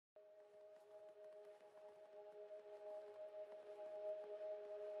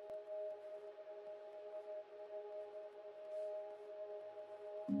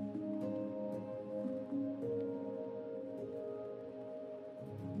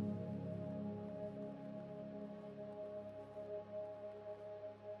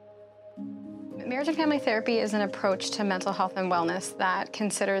Marriage and family therapy is an approach to mental health and wellness that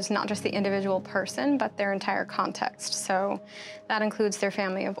considers not just the individual person, but their entire context. So that includes their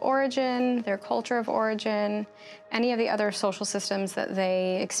family of origin, their culture of origin, any of the other social systems that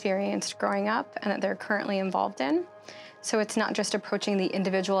they experienced growing up and that they're currently involved in. So it's not just approaching the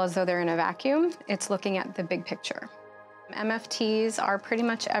individual as though they're in a vacuum, it's looking at the big picture. MFTs are pretty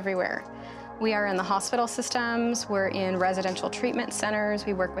much everywhere. We are in the hospital systems, we're in residential treatment centers,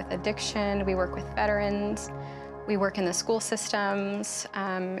 we work with addiction, we work with veterans, we work in the school systems.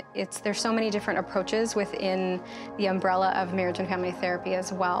 There's so many different approaches within the umbrella of marriage and family therapy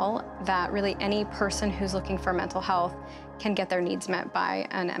as well, that really any person who's looking for mental health can get their needs met by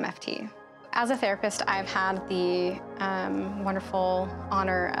an MFT. As a therapist, I've had the wonderful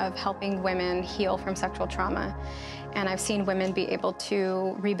honor of helping women heal from sexual trauma. And I've seen women be able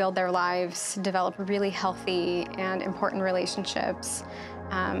to rebuild their lives, develop really healthy and important relationships,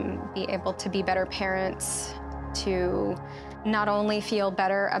 be able to be better parents, to not only feel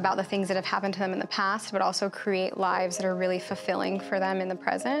better about the things that have happened to them in the past, but also create lives that are really fulfilling for them in the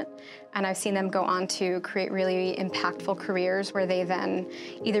present. And I've seen them go on to create really impactful careers where they then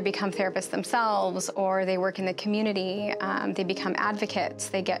either become therapists themselves or they work in the community, they become advocates,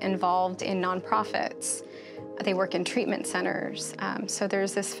 they get involved in nonprofits, they work in treatment centers. So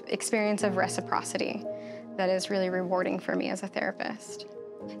there's this experience of reciprocity that is really rewarding for me as a therapist.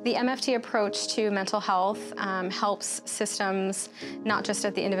 The MFT approach to mental health helps systems, not just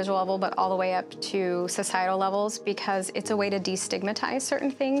at the individual level, but all the way up to societal levels, because it's a way to destigmatize certain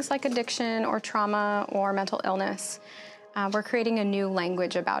things like addiction or trauma or mental illness. We're creating a new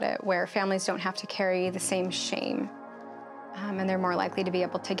language about it where families don't have to carry the same shame. And they're more likely to be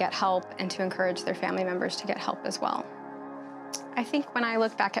able to get help and to encourage their family members to get help as well. I think when I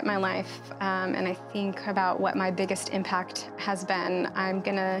look back at my life and I think about what my biggest impact has been, I'm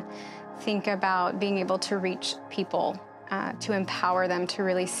gonna think about being able to reach people, to empower them to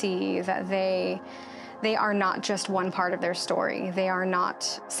really see that they are not just one part of their story. They are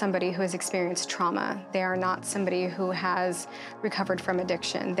not somebody who has experienced trauma. They are not somebody who has recovered from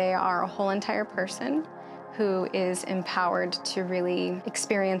addiction. They are a whole entire person who is empowered to really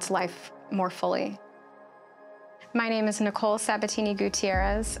experience life more fully. My name is Nicole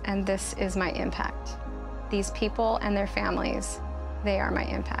Sabatini-Gutierrez, and this is my impact. These people and their families, they are my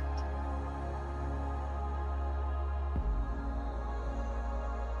impact.